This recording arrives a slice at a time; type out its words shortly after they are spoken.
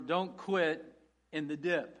don't quit in the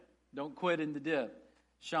dip. Don't quit in the dip.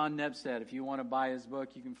 Sean Nepstead, if you want to buy his book,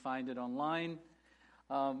 you can find it online.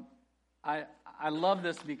 I love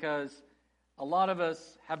this because a lot of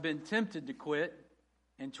us have been tempted to quit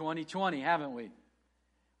in 2020, haven't we?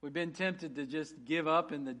 We've been tempted to just give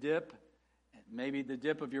up in the dip. Maybe the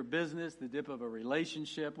dip of your business, the dip of a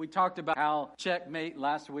relationship. We talked about how checkmate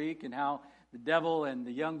last week and how the devil and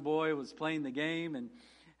the young boy was playing the game and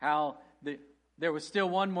how there was still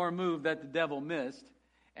one more move that the devil missed.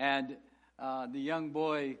 And the young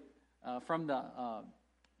boy from the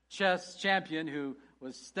chess champion who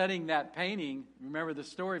was studying that painting, remember the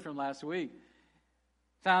story from last week,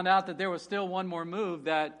 found out that there was still one more move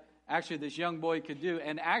that actually this young boy could do.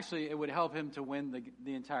 And actually it would help him to win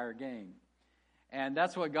the entire game. And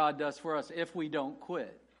that's what God does for us if we don't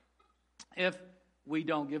quit, if we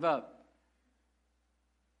don't give up.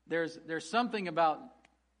 There's something about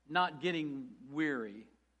not getting weary.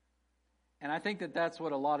 And I think that's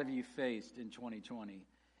what a lot of you faced in 2020.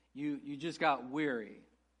 You just got weary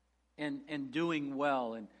in doing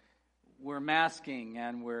well. And we're masking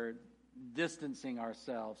and we're distancing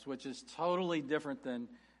ourselves, which is totally different than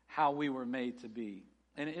how we were made to be.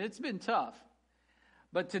 And it's been tough.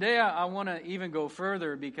 But today I want to even go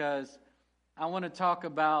further because I want to talk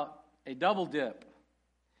about a double dip.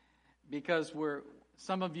 Because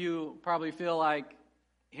some of you probably feel like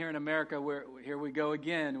here in America, here we go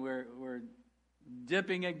again. We're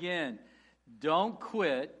dipping again. Don't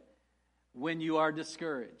quit when you are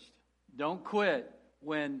discouraged. Don't quit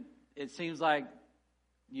when it seems like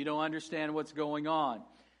you don't understand what's going on.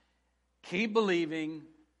 Keep believing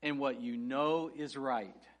in what you know is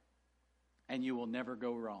right. And you will never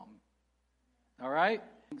go wrong. All right?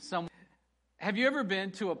 Have you ever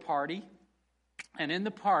been to a party? And in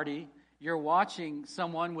the party, you're watching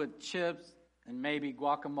someone with chips and maybe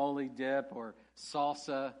guacamole dip or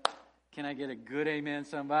salsa. Can I get a good amen,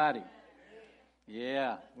 somebody?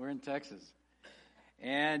 Yeah, we're in Texas.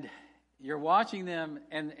 And you're watching them,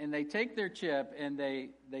 and they take their chip, and they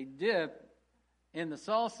dip in the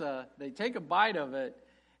salsa. They take a bite of it.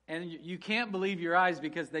 And you can't believe your eyes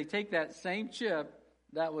because they take that same chip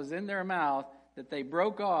that was in their mouth that they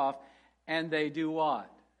broke off and they do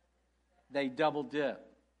what? They double dip.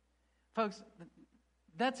 Folks,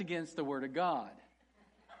 that's against the Word of God.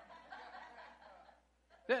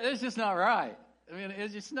 It's just not right. I mean,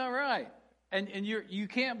 it's just not right. And you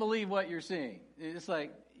can't believe what you're seeing. It's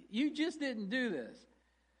like, you just didn't do this.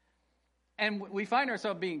 And we find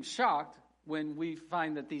ourselves being shocked when we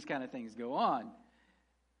find that these kind of things go on.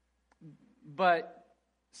 But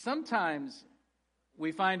sometimes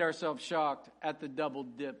we find ourselves shocked at the double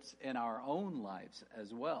dips in our own lives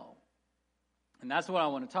as well. And that's what I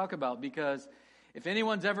want to talk about, because if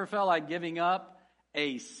anyone's ever felt like giving up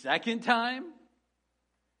a second time,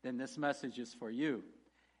 then this message is for you.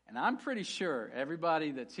 And I'm pretty sure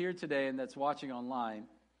everybody that's here today and that's watching online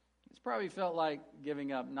has probably felt like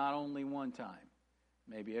giving up not only one time,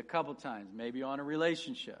 maybe a couple times, maybe on a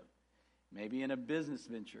relationship. Maybe in a business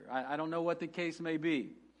venture. I don't know what the case may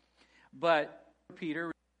be. But, Peter,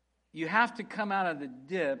 you have to come out of the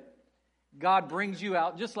dip. God brings you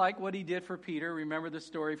out, just like what he did for Peter. Remember the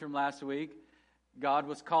story from last week? God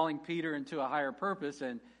was calling Peter into a higher purpose,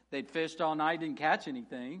 and they'd fished all night, didn't catch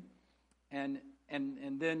anything. And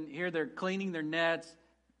then here they're cleaning their nets.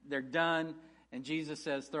 They're done. And Jesus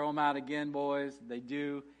says, throw them out again, boys. They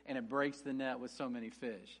do, and it breaks the net with so many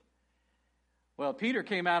fish. Well, Peter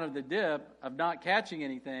came out of the dip of not catching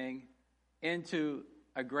anything into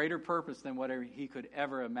a greater purpose than whatever he could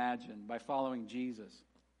ever imagine by following Jesus.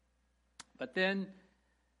 But then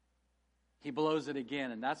he blows it again,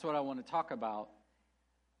 and that's what I want to talk about.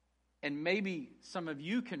 And maybe some of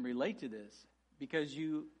you can relate to this because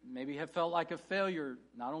you maybe have felt like a failure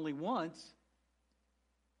not only once,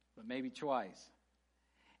 but maybe twice.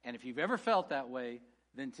 And if you've ever felt that way,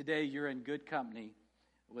 then today you're in good company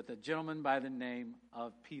with a gentleman by the name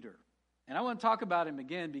of Peter. And I want to talk about him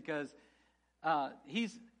again because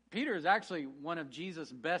Peter is actually one of Jesus'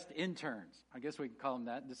 best interns. I guess we can call him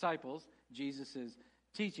that, disciples. Jesus is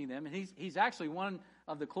teaching them, and he's actually one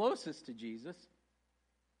of the closest to Jesus.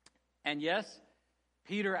 And yes,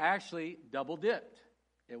 Peter actually double dipped.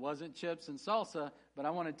 It wasn't chips and salsa, but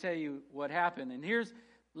I want to tell you what happened. And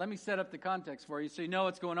let me set up the context for you so you know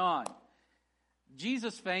what's going on.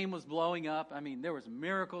 Jesus' fame was blowing up. I mean, there was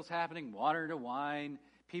miracles happening, water to wine.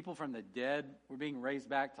 People from the dead were being raised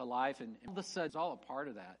back to life. And all of a sudden, it's all a part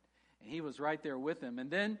of that. And he was right there with them.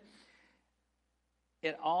 And then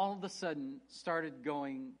it all of a sudden started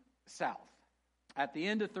going south. At the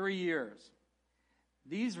end of 3 years,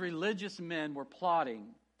 these religious men were plotting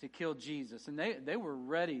to kill Jesus. And they were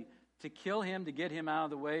ready to kill him, to get him out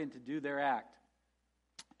of the way, and to do their act.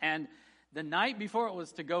 And the night before it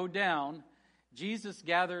was to go down, Jesus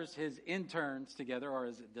gathers his interns together, or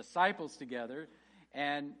his disciples together,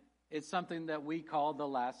 and it's something that we call the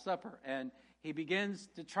Last Supper. And he begins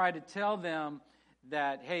to try to tell them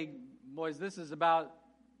that, hey, boys, this is about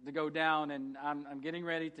to go down, and I'm getting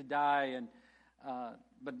ready to die, and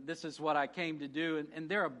but this is what I came to do. And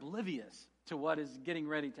they're oblivious to what is getting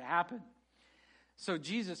ready to happen. So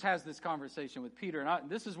Jesus has this conversation with Peter, and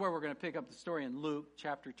this is where we're going to pick up the story in Luke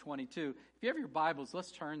chapter 22. If you have your Bibles,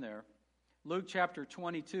 let's turn there. Luke chapter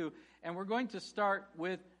 22, and we're going to start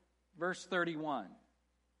with verse 31.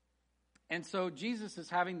 And so Jesus is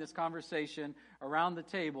having this conversation around the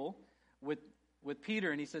table with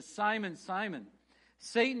Peter, and he says, Simon, Simon,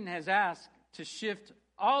 Satan has asked to shift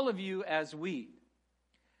all of you as wheat,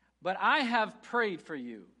 but I have prayed for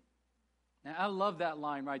you. Now, I love that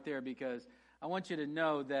line right there, because I want you to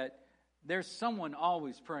know that there's someone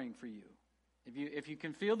always praying for you. If you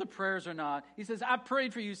can feel the prayers or not, he says, I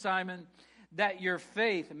prayed for you, Simon, that your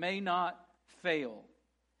faith may not fail.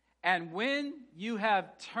 And when you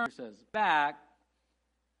have turned, says, back,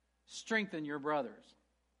 strengthen your brothers.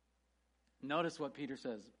 Notice what Peter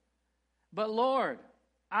says. But Lord,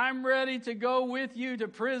 I'm ready to go with you to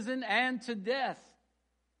prison and to death.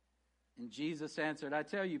 And Jesus answered, I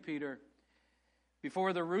tell you, Peter,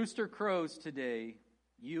 before the rooster crows today,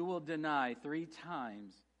 you will deny 3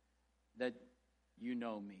 times that you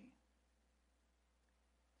know me.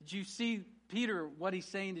 Did you see Peter, what he's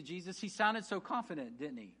saying to Jesus? He sounded so confident,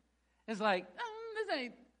 didn't he? It's like,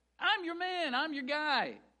 I'm your man, I'm your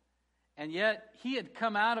guy. And yet, he had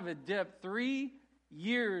come out of a dip 3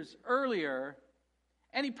 years earlier,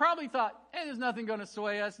 and he probably thought, hey, there's nothing going to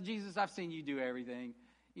sway us. Jesus, I've seen you do everything.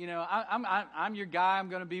 You know, I'm your guy. I'm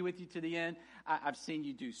going to be with you to the end. I've seen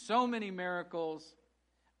you do so many miracles.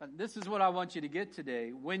 But this is what I want you to get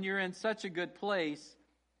today. When you're in such a good place,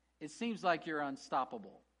 it seems like you're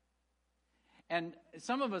unstoppable. And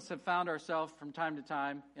some of us have found ourselves from time to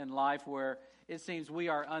time in life where it seems we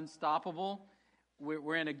are unstoppable.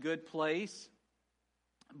 We're in a good place.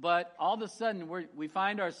 But all of a sudden, we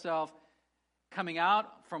find ourselves coming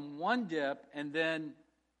out from one dip and then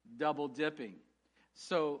double dipping.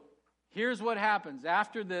 So here's what happens.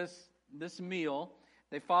 After this meal,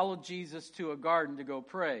 they followed Jesus to a garden to go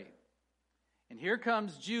pray. And here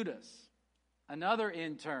comes Judas, another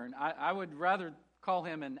intern. I would rather call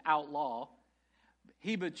him an outlaw.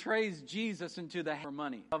 He betrays Jesus into the hands for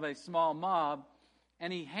money of a small mob,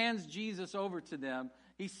 and he hands Jesus over to them.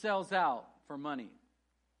 He sells out for money.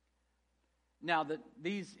 Now,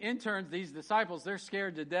 these interns, these disciples, they're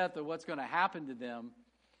scared to death of what's going to happen to them.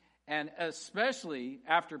 And especially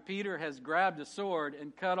after Peter has grabbed a sword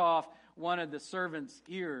and cut off one of the servants'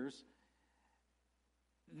 ears,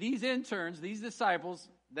 these interns, these disciples,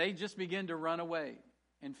 they just begin to run away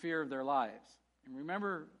in fear of their lives. And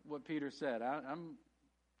remember what Peter said,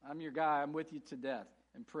 I'm your guy, I'm with you to death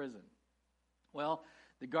in prison. Well,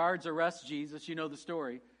 the guards arrest Jesus, you know the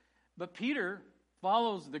story. But Peter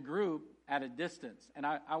follows the group at a distance. And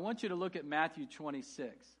I want you to look at Matthew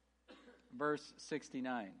 26, verse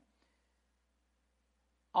 69.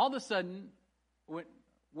 All of a sudden,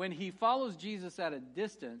 when he follows Jesus at a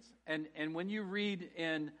distance, and when you read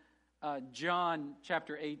in John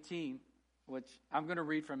chapter 18, which I'm going to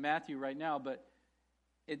read from Matthew right now, but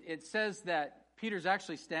it says that Peter's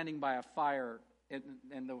actually standing by a fire,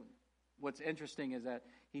 and what's interesting is that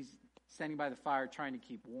he's standing by the fire trying to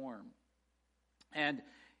keep warm. And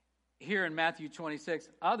here in Matthew 26,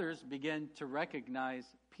 others begin to recognize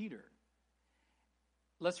Peter.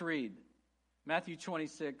 Let's read Matthew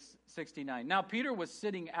 26, 69. Now Peter was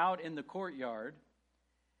sitting out in the courtyard,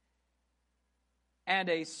 and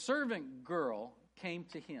a servant girl came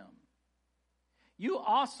to him. You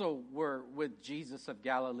also were with Jesus of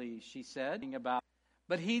Galilee, she said,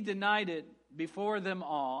 but he denied it before them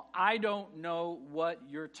all. I don't know what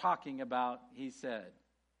you're talking about, he said.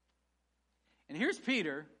 And here's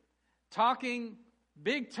Peter talking,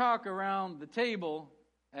 big talk around the table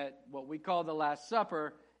at what we call the Last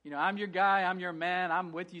Supper. You know, I'm your guy, I'm your man,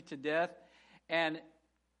 I'm with you to death. And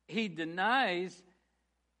he denies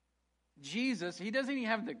Jesus. He doesn't even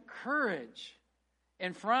have the courage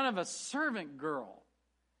in front of a servant girl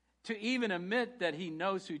to even admit that he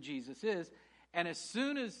knows who Jesus is. And as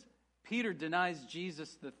soon as Peter denies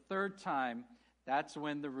Jesus the 3rd time, that's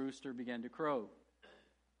when the rooster began to crow.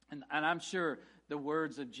 And I'm sure the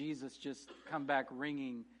words of Jesus just come back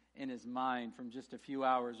ringing in his mind from just a few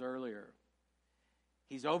hours earlier.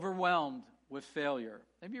 He's overwhelmed with failure.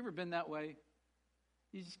 Have you ever been that way?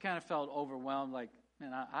 You just kind of felt overwhelmed, like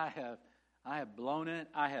man, I have blown it.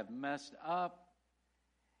 I have messed up.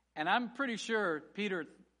 And I'm pretty sure Peter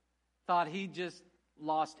thought he just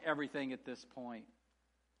lost everything at this point.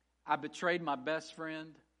 I betrayed my best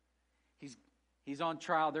friend. He's on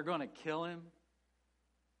trial. They're going to kill him.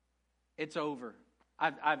 It's over.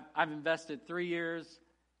 I've invested 3 years,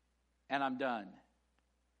 and I'm done.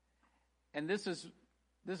 And this is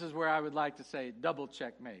where I would like to say double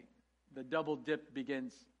checkmate. The double dip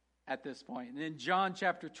begins at this point. And in John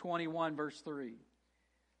chapter 21, verse 3,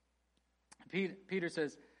 Peter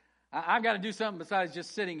says, I've got to do something besides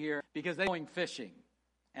just sitting here because they're going fishing.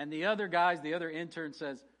 And the other guys, the other intern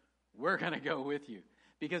says, we're going to go with you.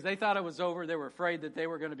 Because they thought it was over. They were afraid that they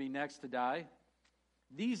were going to be next to die.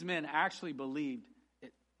 These men actually believed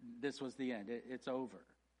this was the end. It's over.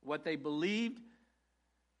 What they believed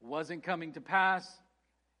wasn't coming to pass,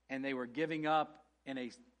 and they were giving up in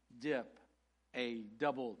a dip, a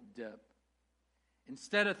double dip.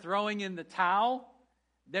 Instead of throwing in the towel,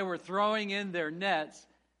 they were throwing in their nets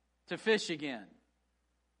to fish again.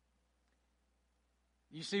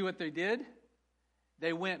 You see what they did?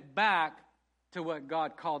 They went back to what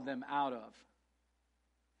God called them out of.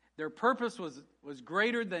 Their purpose was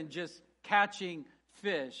greater than just catching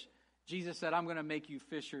fish. Jesus said, I'm going to make you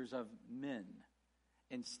fishers of men.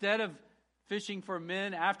 Instead of fishing for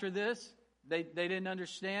men after this, they didn't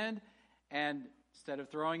understand. And instead of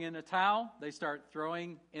throwing in a towel, they start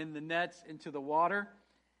throwing in the nets into the water.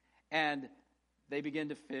 And they begin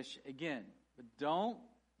to fish again. But don't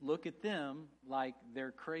look at them like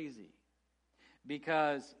they're crazy.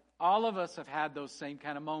 Because all of us have had those same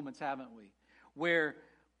kind of moments, haven't we? Where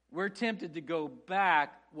we're tempted to go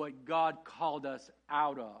back what God called us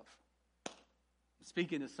out of.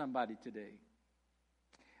 Speaking to somebody today.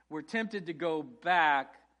 We're tempted to go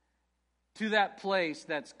back to that place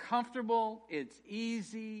that's comfortable, it's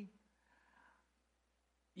easy.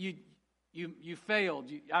 You failed.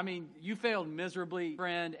 You failed miserably,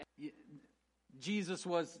 friend. Jesus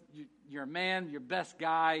was your man, your best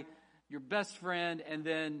guy, your best friend, and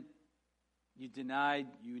then you denied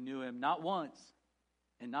you knew him not once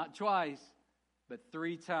and not twice, but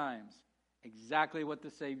 3 times. Exactly what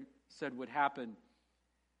the Savior said would happen.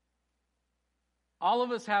 All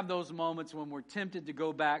of us have those moments when we're tempted to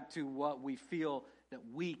go back to what we feel that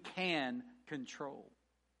we can control.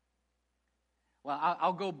 Well,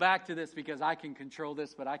 I'll go back to this because I can control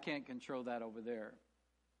this, but I can't control that over there.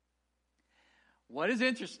 What is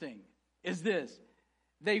interesting is this.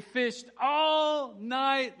 They fished all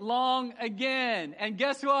night long again. And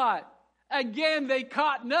guess what? Again, they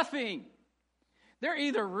caught nothing. They're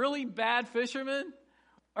either really bad fishermen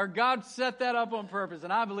or God set that up on purpose.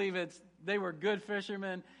 And I believe they were good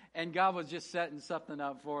fishermen and God was just setting something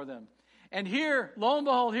up for them. And here, lo and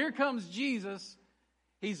behold, here comes Jesus.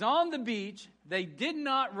 He's on the beach. They did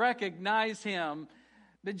not recognize him.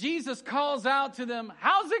 But Jesus calls out to them,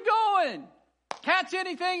 how's it going? Catch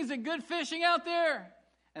anything? Is it good fishing out there?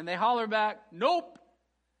 And they holler back, nope,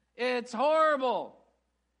 it's horrible.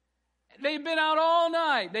 They've been out all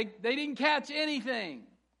night. They didn't catch anything.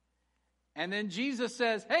 And then Jesus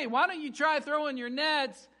says, hey, why don't you try throwing your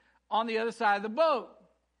nets on the other side of the boat?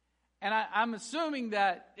 And I'm assuming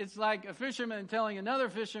that it's like a fisherman telling another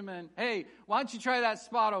fisherman, hey, why don't you try that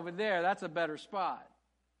spot over there? That's a better spot.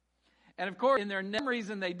 And of course, in their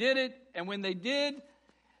reason they did it. And when they did,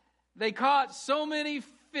 they caught so many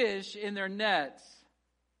fish in their nets,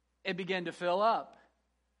 it began to fill up.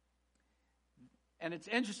 And it's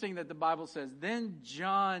interesting that the Bible says, then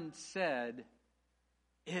John said,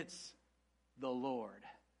 it's the Lord.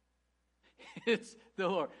 It's the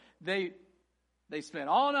Lord. They spent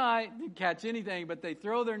all night, didn't catch anything, but they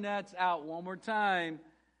throw their nets out one more time,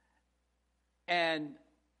 and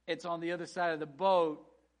it's on the other side of the boat,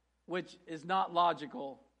 which is not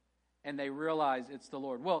logical, and they realize it's the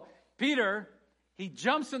Lord. Well, Peter, he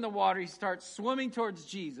jumps in the water, he starts swimming towards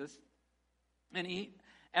Jesus,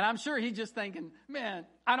 and I'm sure he's just thinking, man,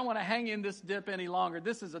 I don't want to hang in this dip any longer.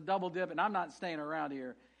 This is a double dip, and I'm not staying around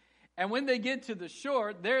here. And when they get to the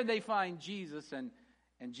shore, there they find Jesus, and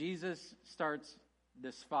Jesus starts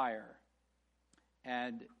this fire.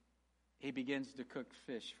 And he begins to cook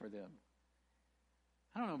fish for them.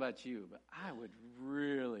 I don't know about you, but I would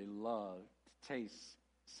really love to taste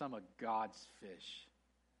some of God's fish.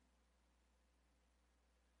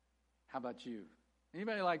 How about you?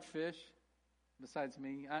 Anybody like fish? Besides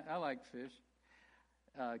me, I like fish.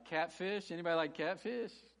 Catfish. Anybody like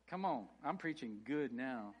catfish? Come on, I'm preaching good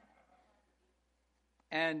now.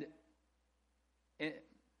 And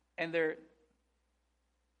they're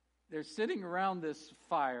sitting around this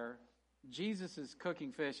fire. Jesus is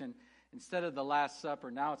cooking fish, and instead of the Last Supper,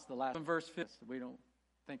 now it's the last. In verse 5, we don't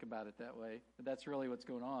think about it that way, but that's really what's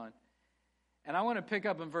going on. And I want to pick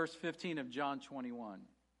up in verse 15 of John 21.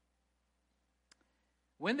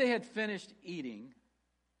 When they had finished eating,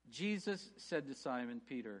 Jesus said to Simon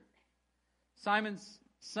Peter, "Simon,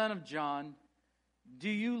 son of John, do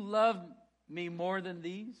you love me more than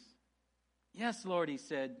these?" "Yes, Lord," he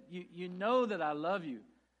said, you know that I love you.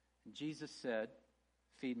 And Jesus said,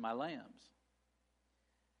 "Feed my lambs."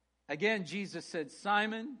 Again, Jesus said,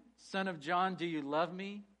 "Simon, son of John, do you love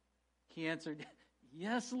me?" He answered,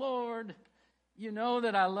 "Yes, Lord, you know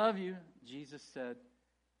that I love you." Jesus said,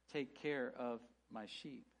 "Take care of my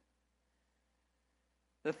sheep."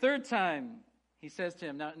 The third time, he says to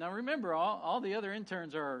him, now remember, all the other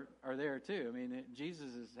interns are there too. I mean,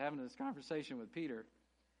 Jesus is having this conversation with Peter.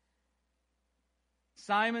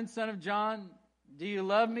 "Simon, son of John, do you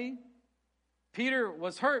love me?" Peter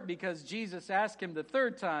was hurt because Jesus asked him the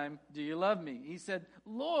third time, "Do you love me?" He said,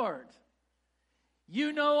 "Lord,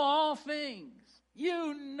 you know all things.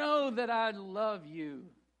 You know that I love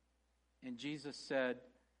you." And Jesus said,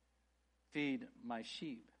 "Feed my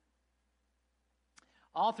sheep."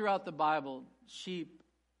 All throughout the Bible, sheep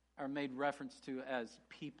are made reference to as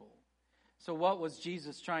people. So what was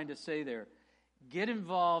Jesus trying to say there? Get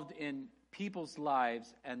involved in people's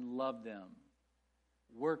lives and love them.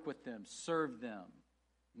 Work with them, serve them,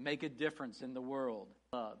 make a difference in the world.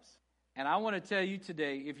 Loves. And I want to tell you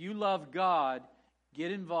today, if you love God,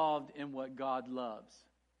 get involved in what God loves.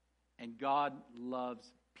 And God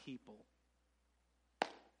loves people.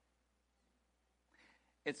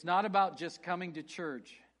 It's not about just coming to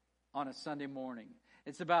church on a Sunday morning.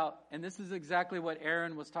 It's about, and this is exactly what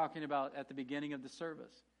Aaron was talking about at the beginning of the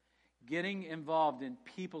service, getting involved in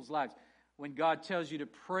people's lives. When God tells you to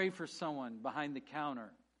pray for someone behind the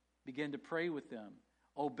counter, begin to pray with them.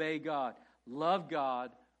 Obey God,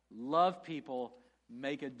 love people,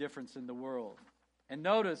 make a difference in the world. And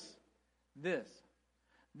notice this.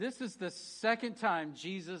 This is the second time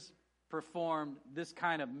Jesus performed this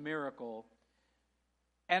kind of miracle.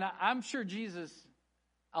 And I'm sure Jesus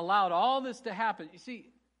allowed all this to happen. You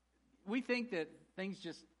see, we think that things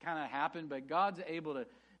just kind of happen, but God's able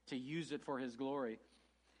to use it for His glory.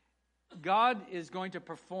 God is going to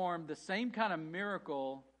perform the same kind of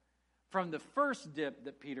miracle from the first dip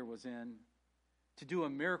that Peter was in to do a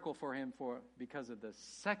miracle for him because of the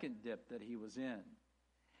second dip that he was in.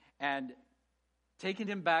 And taking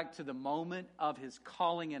him back to the moment of his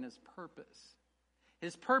calling and his purpose.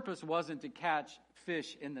 His purpose wasn't to catch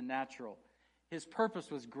fish in the natural. His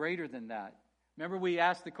purpose was greater than that. Remember, we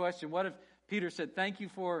asked the question, what if Peter said, "Thank you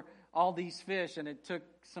for all these fish," and it took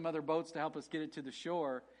some other boats to help us get it to the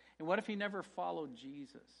shore? And what if he never followed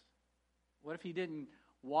Jesus? What if he didn't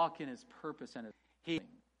walk in his purpose and his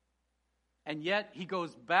healing? And yet he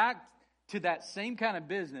goes back to that same kind of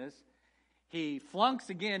business. He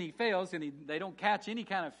flunks again, he fails, and they don't catch any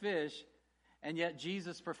kind of fish. And yet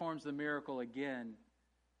Jesus performs the miracle again.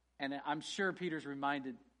 And I'm sure Peter's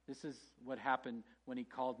reminded, this is what happened when he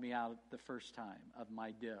called me out the first time of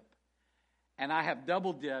my dip. And I have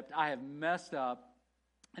double dipped, I have messed up.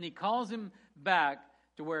 And he calls him back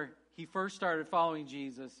to where he first started following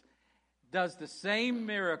Jesus, does the same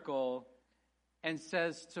miracle, and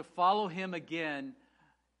says to follow him again.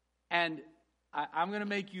 And I'm going to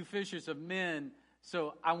make you fishers of men,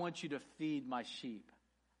 so I want you to feed my sheep.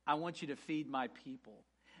 I want you to feed my people.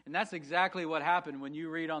 And that's exactly what happened when you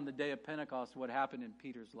read on the day of Pentecost what happened in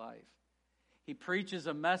Peter's life. He preaches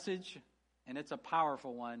a message, and it's a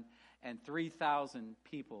powerful one, and 3,000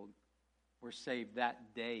 people were saved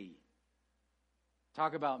that day.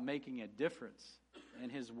 Talk about making a difference in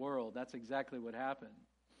his world. That's exactly what happened.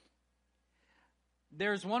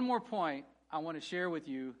 There's one more point I want to share with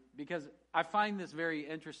you because I find this very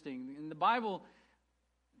interesting. In the Bible,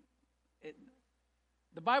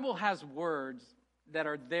 the Bible has words that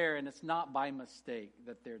are there, and it's not by mistake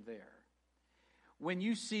that they're there. When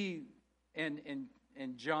you see in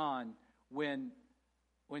John, when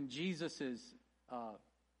Jesus is,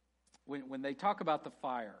 when they talk about the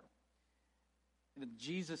fire, that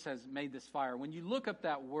Jesus has made this fire. When you look up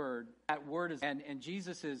that word is, and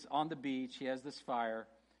Jesus is on the beach, he has this fire,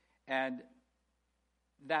 and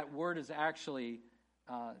that word is actually,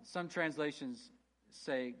 some translations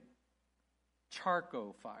say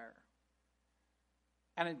charcoal fire.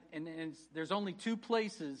 And there's only two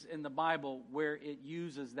places in the Bible where it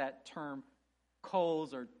uses that term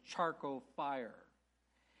coals or charcoal fire.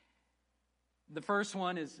 The first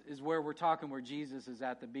one is where we're talking, where Jesus is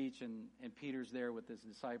at the beach and Peter's there with his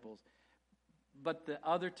disciples. But the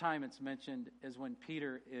other time it's mentioned is when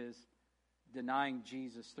Peter is denying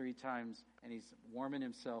Jesus 3 times and he's warming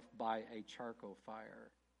himself by a charcoal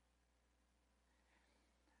fire.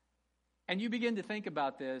 And you begin to think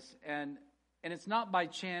about this, and it's not by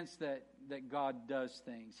chance that God does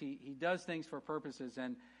things. He does things for purposes.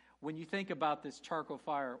 And when you think about this charcoal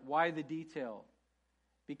fire, why the detail?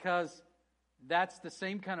 Because that's the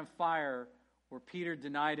same kind of fire where Peter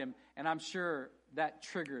denied him, and I'm sure that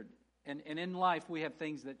triggered. And in life, we have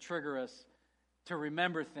things that trigger us to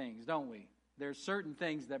remember things, don't we? There's certain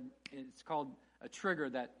things that it's called a trigger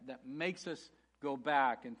that makes us go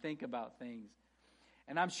back and think about things.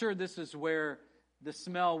 And I'm sure this is where the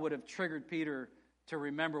smell would have triggered Peter to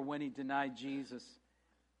remember when he denied Jesus.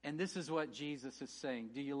 And this is what Jesus is saying.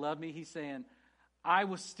 Do you love me? He's saying, I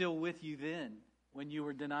was still with you then when you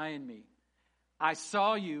were denying me. I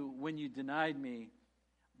saw you when you denied me,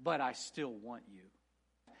 but I still want you.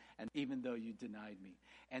 And even though you denied me.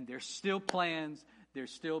 And there's still plans,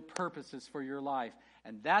 there's still purposes for your life.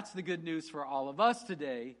 And that's the good news for all of us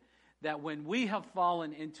today, that when we have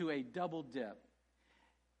fallen into a double dip,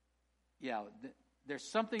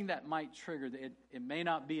 there's something that might trigger. It may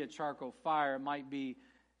not be a charcoal fire. It might be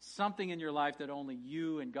something in your life that only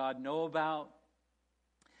you and God know about.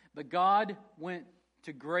 But God went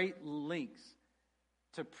to great lengths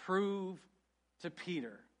to prove to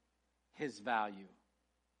Peter his value.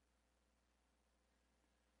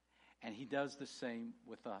 And he does the same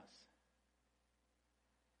with us.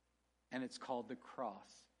 And it's called the cross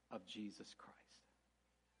of Jesus Christ.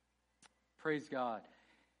 Praise God.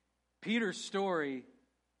 Peter's story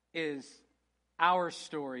is our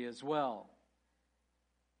story as well.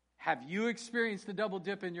 Have you experienced the double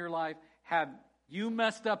dip in your life? Have you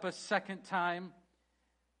messed up a second time?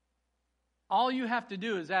 All you have to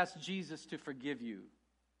do is ask Jesus to forgive you.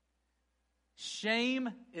 Shame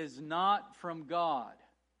is not from God.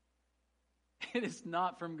 It is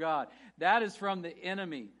not from God. That is from the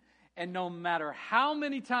enemy. And no matter how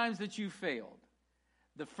many times that you failed,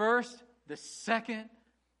 the first, the second,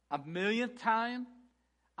 a millionth time,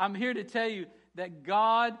 I'm here to tell you that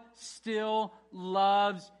God still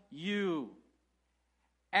loves you.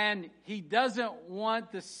 And He doesn't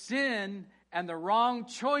want the sin and the wrong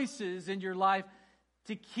choices in your life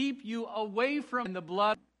to keep you away from the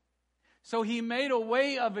blood. So He made a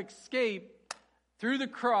way of escape through the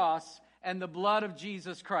cross and the blood of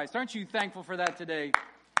Jesus Christ. Aren't you thankful for that today?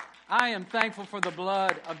 I am thankful for the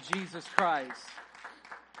blood of Jesus Christ.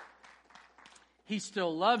 He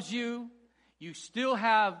still loves you. You still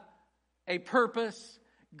have a purpose.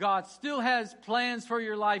 God still has plans for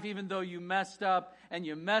your life, even though you messed up and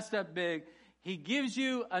you messed up big. He gives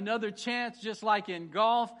you another chance, just like in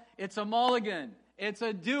golf. It's a mulligan. It's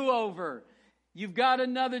a do-over. You've got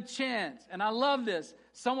another chance. And I love this.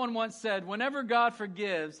 Someone once said, whenever God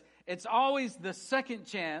forgives, it's always the second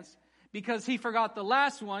chance because He forgot the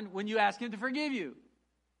last one when you ask Him to forgive you.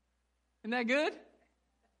 Isn't that good?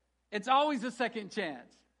 It's always a second chance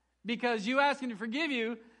because you ask Him to forgive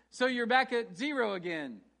you, so you're back at zero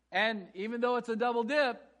again. And even though it's a double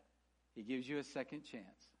dip, He gives you a second chance.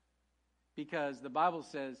 Because the Bible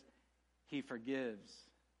says He forgives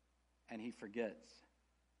and He forgets.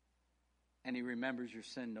 And He remembers your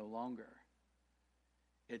sin no longer.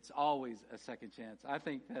 It's always a second chance. I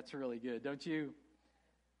think that's really good, don't you?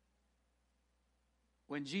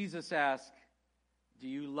 When Jesus asked, do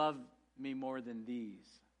you love me more than these?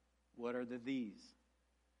 What are the these?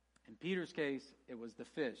 In Peter's case, it was the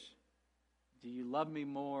fish. Do you love me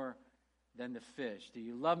more than the fish? Do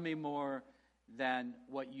you love me more than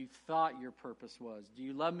what you thought your purpose was? Do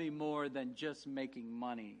you love me more than just making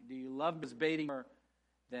money? Do you love me baiting more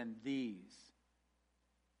than these?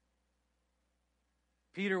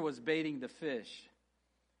 Peter was baiting the fish,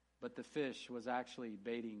 but the fish was actually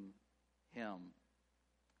baiting him.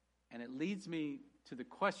 And it leads me to the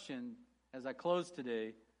question as I close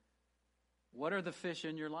today, what are the fish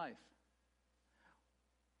in your life?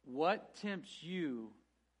 What tempts you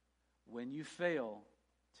when you fail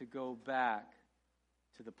to go back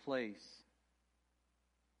to the place?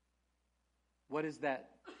 What is that?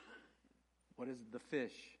 What is the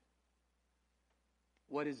fish?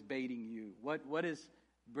 What is baiting you? What is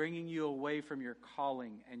bringing you away from your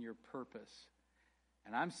calling and your purpose?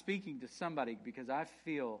 And I'm speaking to somebody because I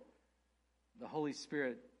feel the Holy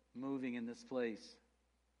Spirit moving in this place.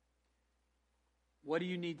 What do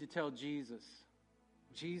you need to tell Jesus?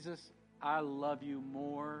 Jesus, I love you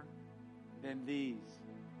more than these.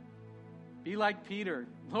 Be like Peter.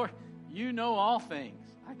 Lord, you know all things.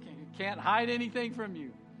 I can't hide anything from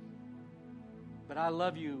you. But I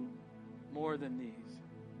love you more than these.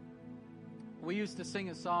 We used to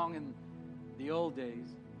sing a song in the old days,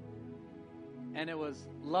 and it was,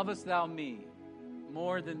 lovest thou me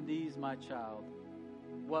more than these, my child?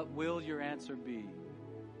 What will your answer be?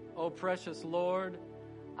 Oh, precious Lord,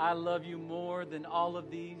 I love you more than all of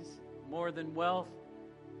these, more than wealth,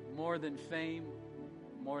 more than fame,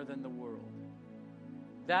 more than the world.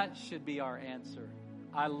 That should be our answer.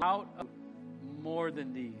 I love you more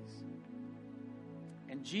than these.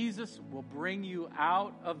 And Jesus will bring you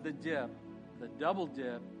out of the dip, the double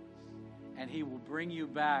dip, and He will bring you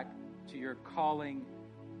back to your calling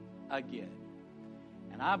again.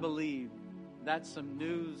 And I believe that's some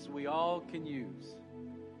news we all can use.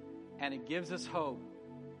 And it gives us hope.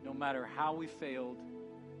 No matter how we failed,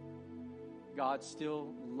 God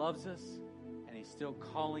still loves us, and He's still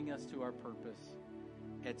calling us to our purpose.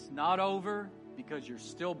 It's not over because you're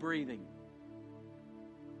still breathing.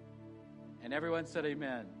 And everyone said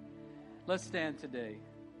amen. Let's stand today.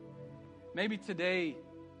 Maybe today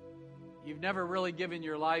you've never really given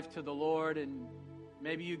your life to the Lord, and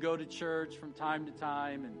maybe you go to church from time to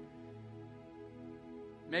time, and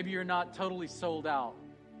maybe you're not totally sold out.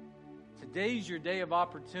 Today's your day of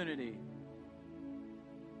opportunity.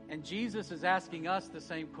 And Jesus is asking us the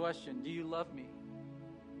same question. Do you love me?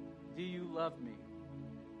 Do you love me?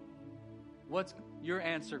 What's your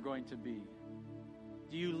answer going to be?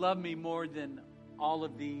 Do you love me more than all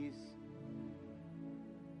of these?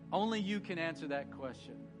 Only you can answer that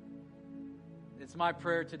question. It's my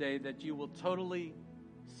prayer today that you will totally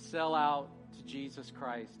sell out to Jesus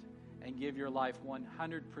Christ and give your life 100%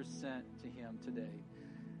 to Him today.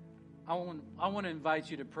 I want to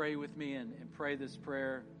invite you to pray with me and pray this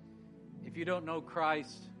prayer. If you don't know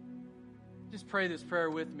Christ, just pray this prayer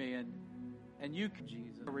with me, and you can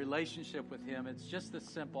Jesus, a relationship with Him. It's just this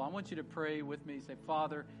simple. I want you to pray with me. Say,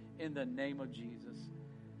 Father, in the name of Jesus,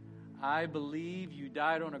 I believe you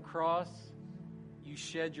died on a cross. You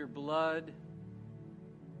shed your blood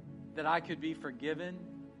that I could be forgiven.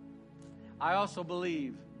 I also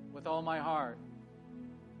believe with all my heart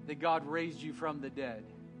that God raised you from the dead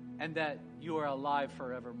and that you are alive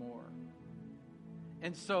forevermore.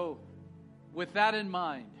 And so, with that in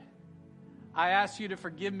mind, I ask you to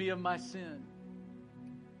forgive me of my sin.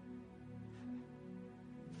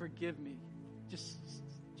 Forgive me. Just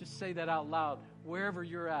say that out loud, wherever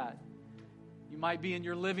you're at. You might be in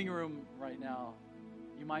your living room right now.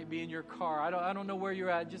 You might be in your car. I don't know where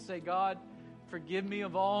you're at. Just say, God, forgive me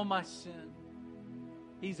of all my sin.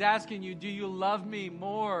 He's asking you, do you love me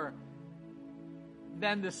more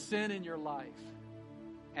than the sin in your life?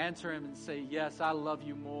 Answer Him and say, yes, I love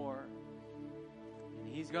you more.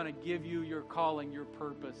 And He's going to give you your calling, your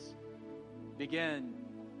purpose. Begin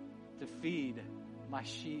to feed my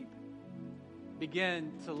sheep.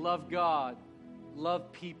 Begin to love God,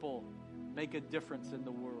 love people, make a difference in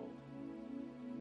the world.